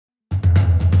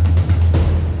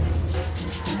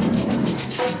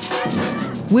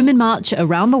Women march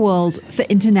around the world for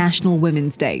International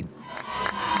Women's Day.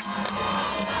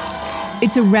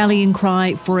 It's a rallying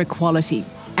cry for equality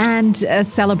and a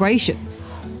celebration.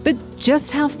 But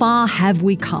just how far have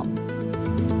we come?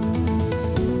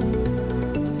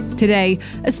 Today,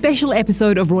 a special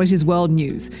episode of Reuters World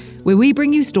News, where we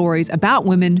bring you stories about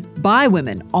women by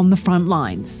women on the front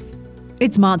lines.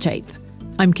 It's March 8th.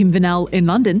 I'm Kim Vanel in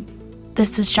London.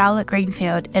 This is Charlotte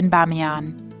Greenfield in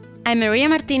Bamiyan. I'm Maria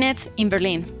Martinez in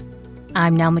Berlin.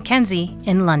 I'm Nell Mackenzie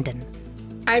in London.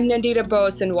 I'm Nandita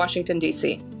Bose in Washington,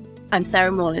 D.C. I'm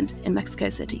Sarah Morland in Mexico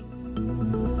City.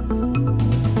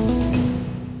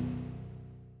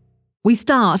 We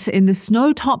start in the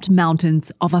snow-topped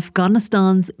mountains of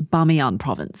Afghanistan's Bamiyan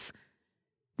province.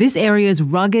 This area's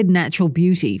rugged natural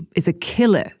beauty is a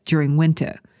killer during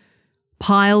winter.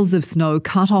 Piles of snow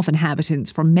cut off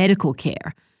inhabitants from medical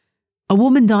care. A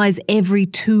woman dies every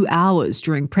 2 hours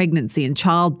during pregnancy and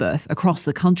childbirth across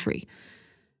the country.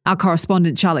 Our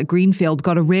correspondent Charlotte Greenfield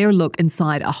got a rare look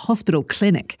inside a hospital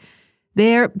clinic.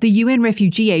 There, the UN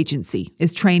Refugee Agency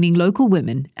is training local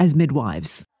women as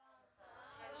midwives.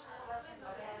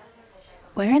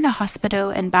 We're in a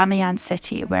hospital in Bamiyan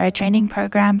City where a training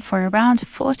program for around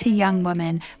 40 young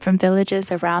women from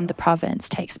villages around the province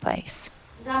takes place.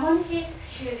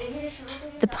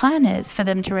 The plan is for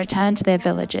them to return to their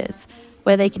villages,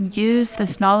 where they can use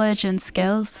this knowledge and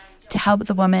skills to help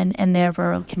the women in their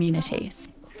rural communities.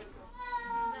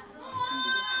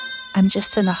 I'm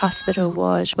just in a hospital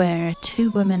ward where 2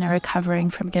 women are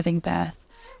recovering from giving birth.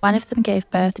 One of them gave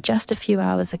birth just a few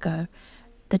hours ago.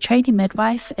 The trainee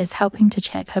midwife is helping to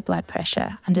check her blood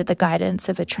pressure under the guidance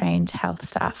of a trained health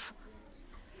staff.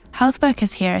 Health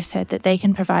workers here said that they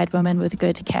can provide women with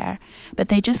good care, but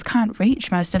they just can't reach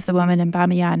most of the women in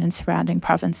Bamiyan and surrounding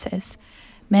provinces.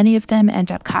 Many of them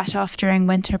end up cut off during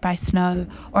winter by snow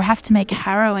or have to make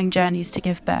harrowing journeys to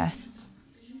give birth.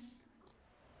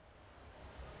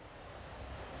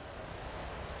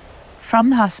 From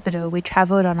the hospital, we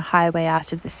travelled on a highway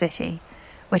out of the city,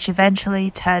 which eventually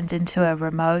turned into a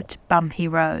remote, bumpy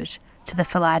road to the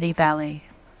Faladi Valley.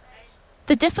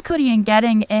 The difficulty in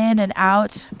getting in and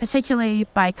out, particularly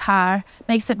by car,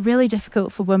 makes it really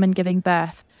difficult for women giving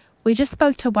birth. We just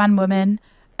spoke to one woman,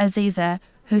 Aziza,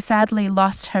 who sadly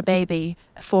lost her baby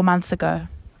 4 months ago.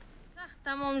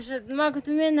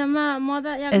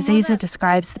 Aziza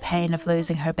describes the pain of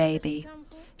losing her baby.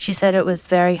 She said it was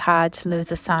very hard to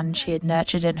lose a son she had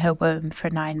nurtured in her womb for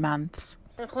 9 months.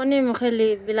 The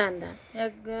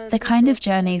kind of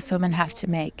journeys women have to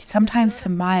make, sometimes for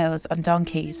miles on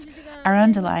donkeys, are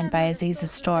underlined by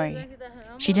Aziza's story.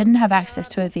 She didn't have access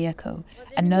to a vehicle,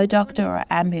 and no doctor or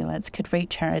ambulance could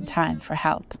reach her in time for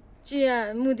help. This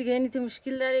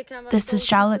is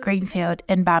Charlotte Greenfield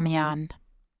in Bamiyan.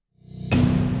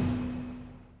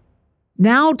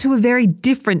 Now to a very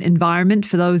different environment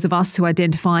for those of us who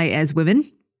identify as women,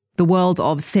 the world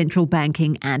of central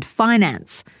banking and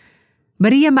finance.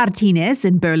 Maria Martinez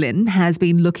in Berlin has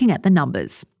been looking at the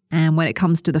numbers, and when it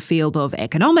comes to the field of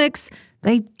economics,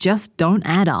 they just don't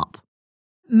add up.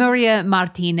 Maria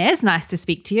Martinez, nice to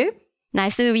speak to you.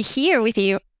 Nice to be here with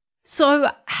you.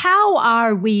 So how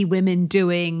are we women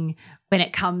doing when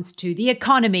it comes to the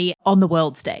economy on the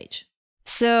world stage?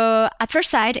 So at first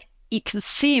sight, it could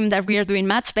seem that we are doing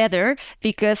much better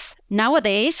because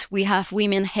nowadays we have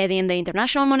women heading the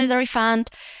International Monetary Fund,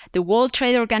 the World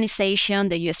Trade Organization,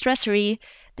 the US Treasury,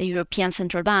 the European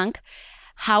Central Bank.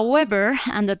 However,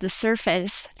 under the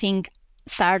surface, things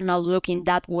are not looking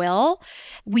that well.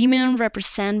 Women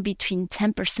represent between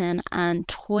 10% and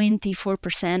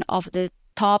 24% of the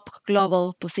top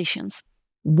global positions.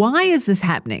 Why is this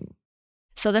happening?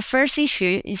 So the first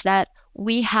issue is that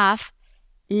we have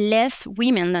less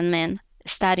women than men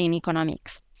studying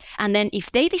economics. And then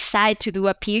if they decide to do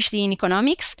a PhD in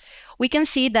economics, we can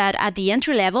see that at the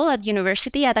entry level at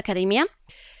university, at academia,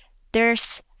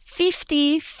 there's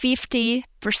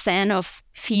 50% of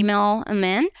female and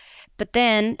men. But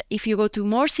then if you go to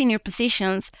more senior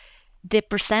positions, the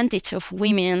percentage of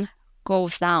women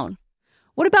goes down.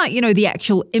 What about, the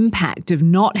actual impact of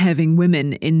not having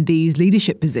women in these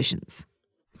leadership positions?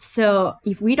 So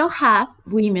if we don't have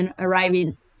women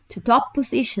arriving to top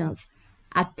positions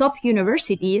at top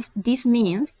universities, this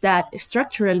means that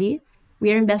structurally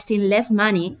we are investing less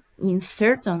money in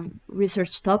certain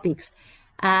research topics.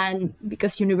 And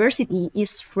because university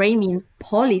is framing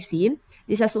policy,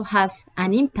 this also has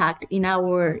an impact in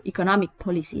our economic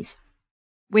policies.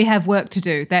 We have work to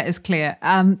do, that is clear.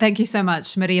 Thank you so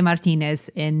much, Maria Martinez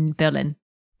in Berlin.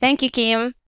 Thank you,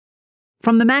 Kim.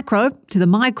 From the macro to the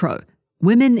micro,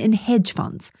 women in hedge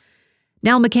funds.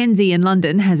 Nell Mackenzie in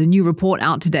London has a new report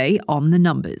out today on the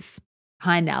numbers.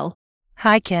 Hi, Nell.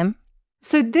 Hi, Kim.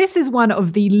 So this is one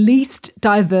of the least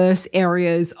diverse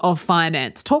areas of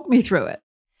finance. Talk me through it.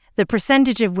 The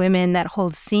percentage of women that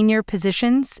hold senior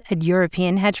positions at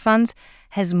European hedge funds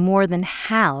has more than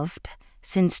halved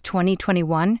since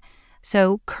 2021.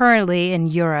 So currently in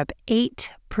Europe,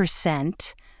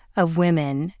 8% of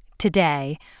women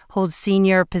today hold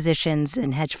senior positions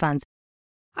in hedge funds.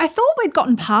 I thought we'd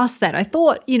gotten past that. I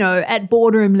thought, at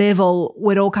boardroom level,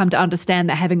 we'd all come to understand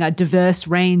that having a diverse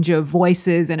range of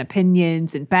voices and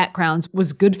opinions and backgrounds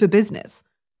was good for business.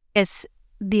 As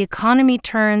the economy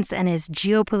turns and as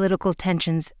geopolitical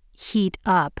tensions heat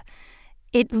up,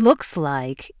 it looks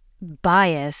like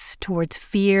bias towards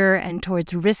fear and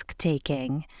towards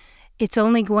risk-taking, it's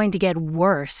only going to get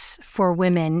worse for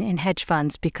women in hedge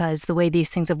funds because the way these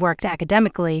things have worked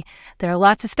academically, there are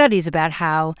lots of studies about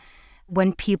how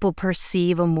when people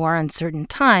perceive a more uncertain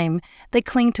time, they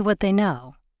cling to what they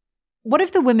know. What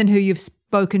if the women who you've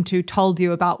spoken to told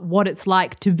you about what it's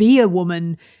like to be a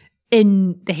woman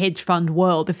in the hedge fund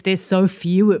world if there's so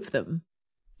few of them?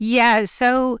 Yeah,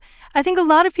 so I think a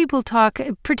lot of people talk,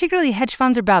 particularly hedge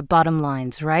funds, are about bottom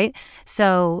lines, right?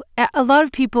 So a lot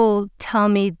of people tell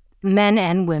me, men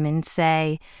and women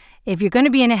say, if you're going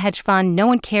to be in a hedge fund, no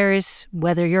one cares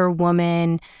whether you're a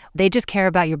woman. They just care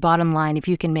about your bottom line if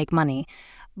you can make money.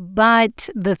 But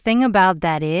the thing about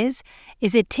that is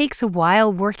it takes a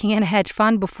while working in a hedge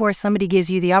fund before somebody gives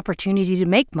you the opportunity to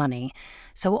make money.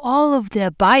 So all of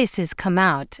the biases come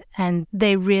out and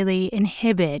they really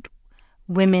inhibit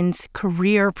women's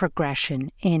career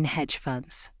progression in hedge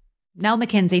funds. Nell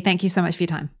Mackenzie, thank you so much for your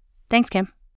time. Thanks,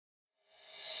 Kim.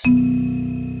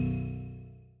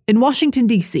 In Washington,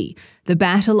 D.C., the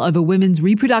battle over women's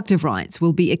reproductive rights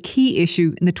will be a key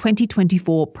issue in the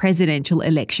 2024 presidential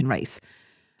election race.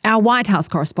 Our White House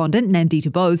correspondent,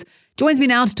 Nandita Bose, joins me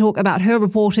now to talk about her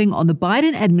reporting on the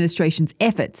Biden administration's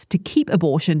efforts to keep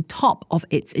abortion top of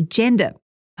its agenda.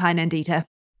 Hi, Nandita.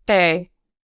 Hey.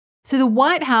 So the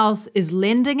White House is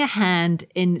lending a hand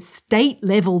in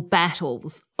state-level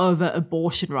battles over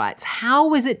abortion rights.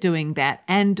 How is it doing that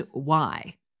and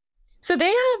why? So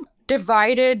they have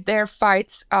divided their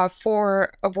fights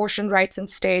for abortion rights in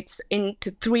states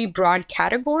into three broad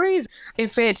categories.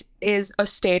 If it is a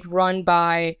state run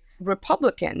by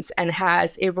Republicans and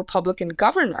has a Republican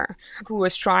governor who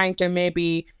is trying to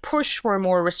maybe push for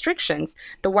more restrictions,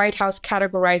 the White House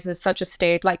categorizes such a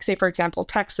state, like, say, for example,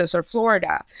 Texas or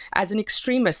Florida, as an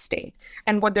extremist state.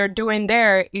 And what they're doing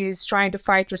there is trying to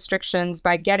fight restrictions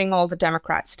by getting all the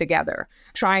Democrats together,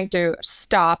 trying to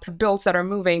stop bills that are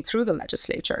moving through the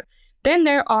legislature. Then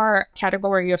there are a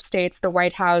category of states the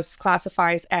White House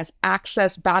classifies as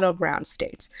access battleground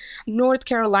states. North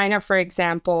Carolina, for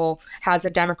example, has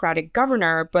a Democratic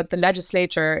governor, but the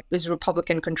legislature is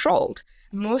Republican controlled.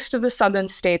 Most of the southern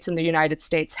states in the United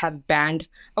States have banned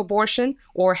abortion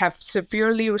or have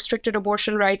severely restricted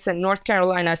abortion rights, and North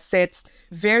Carolina sits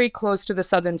very close to the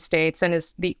southern states and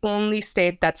is the only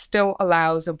state that still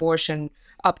allows abortion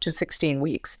up to 16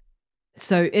 weeks.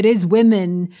 So it is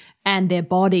women and their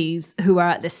bodies who are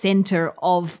at the center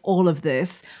of all of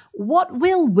this. What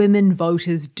will women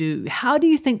voters do? How do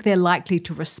you think they're likely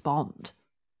to respond?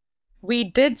 We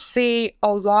did see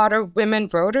a lot of women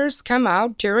voters come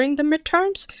out during the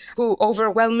midterms who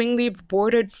overwhelmingly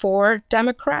voted for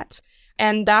Democrats.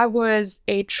 And that was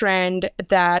a trend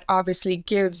that obviously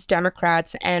gives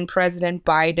Democrats and President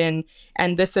Biden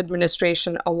and this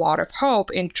administration a lot of hope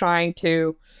in trying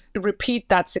to repeat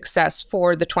that success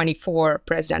for the 24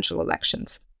 presidential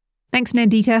elections. Thanks,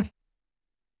 Nandita.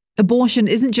 Abortion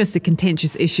isn't just a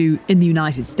contentious issue in the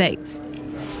United States.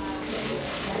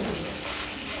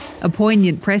 A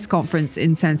poignant press conference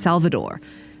in San Salvador.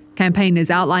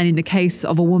 Campaigners outlining the case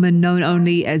of a woman known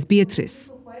only as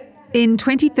Beatriz. In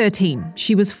 2013,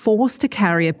 she was forced to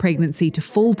carry a pregnancy to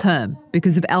full term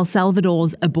because of El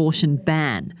Salvador's abortion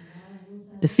ban.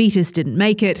 The fetus didn't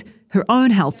make it, her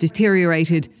own health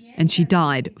deteriorated, and she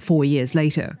died 4 years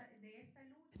later.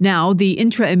 Now, the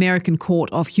Inter-American Court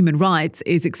of Human Rights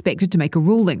is expected to make a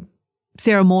ruling.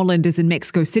 Sarah Morland is in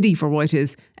Mexico City for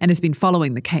Reuters and has been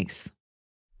following the case.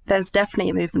 There's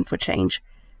definitely a movement for change.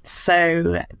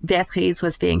 So Beatriz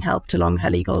was being helped along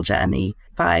her legal journey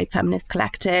by feminist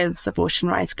collectives, abortion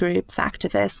rights groups,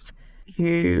 activists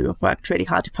who worked really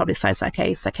hard to publicize her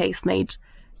case. Her case made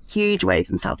huge waves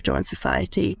in Salvadoran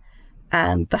society.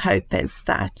 And the hope is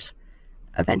that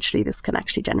eventually this can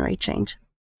actually generate change.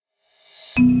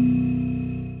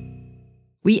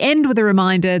 We end with a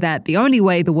reminder that the only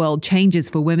way the world changes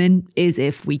for women is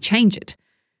if we change it.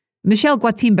 Michelle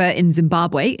Gwatimba in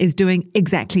Zimbabwe is doing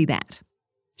exactly that.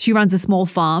 She runs a small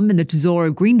farm in the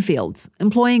Tesoro Greenfields,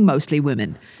 employing mostly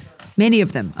women. Many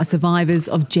of them are survivors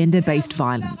of gender-based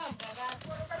violence.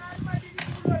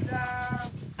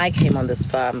 I came on this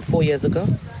farm 4 years ago.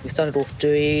 We started off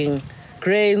doing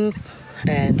grains,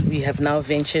 and we have now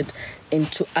ventured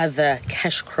into other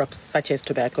cash crops such as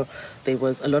tobacco. There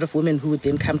was a lot of women who would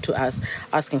then come to us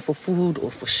asking for food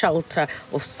or for shelter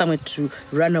or somewhere to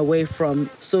run away from.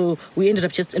 So we ended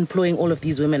up just employing all of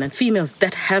these women and females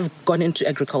that have gone into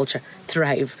agriculture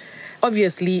thrive.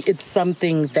 Obviously, it's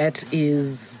something that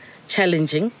is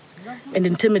challenging and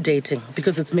intimidating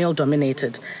because it's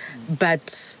male-dominated,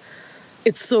 but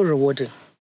it's so rewarding.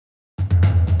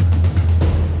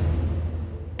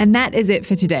 And that is it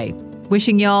for today.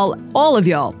 Wishing y'all, all of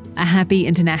y'all, a happy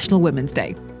International Women's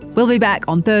Day. We'll be back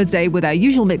on Thursday with our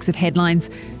usual mix of headlines.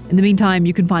 In the meantime,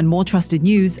 you can find more trusted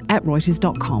news at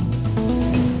Reuters.com.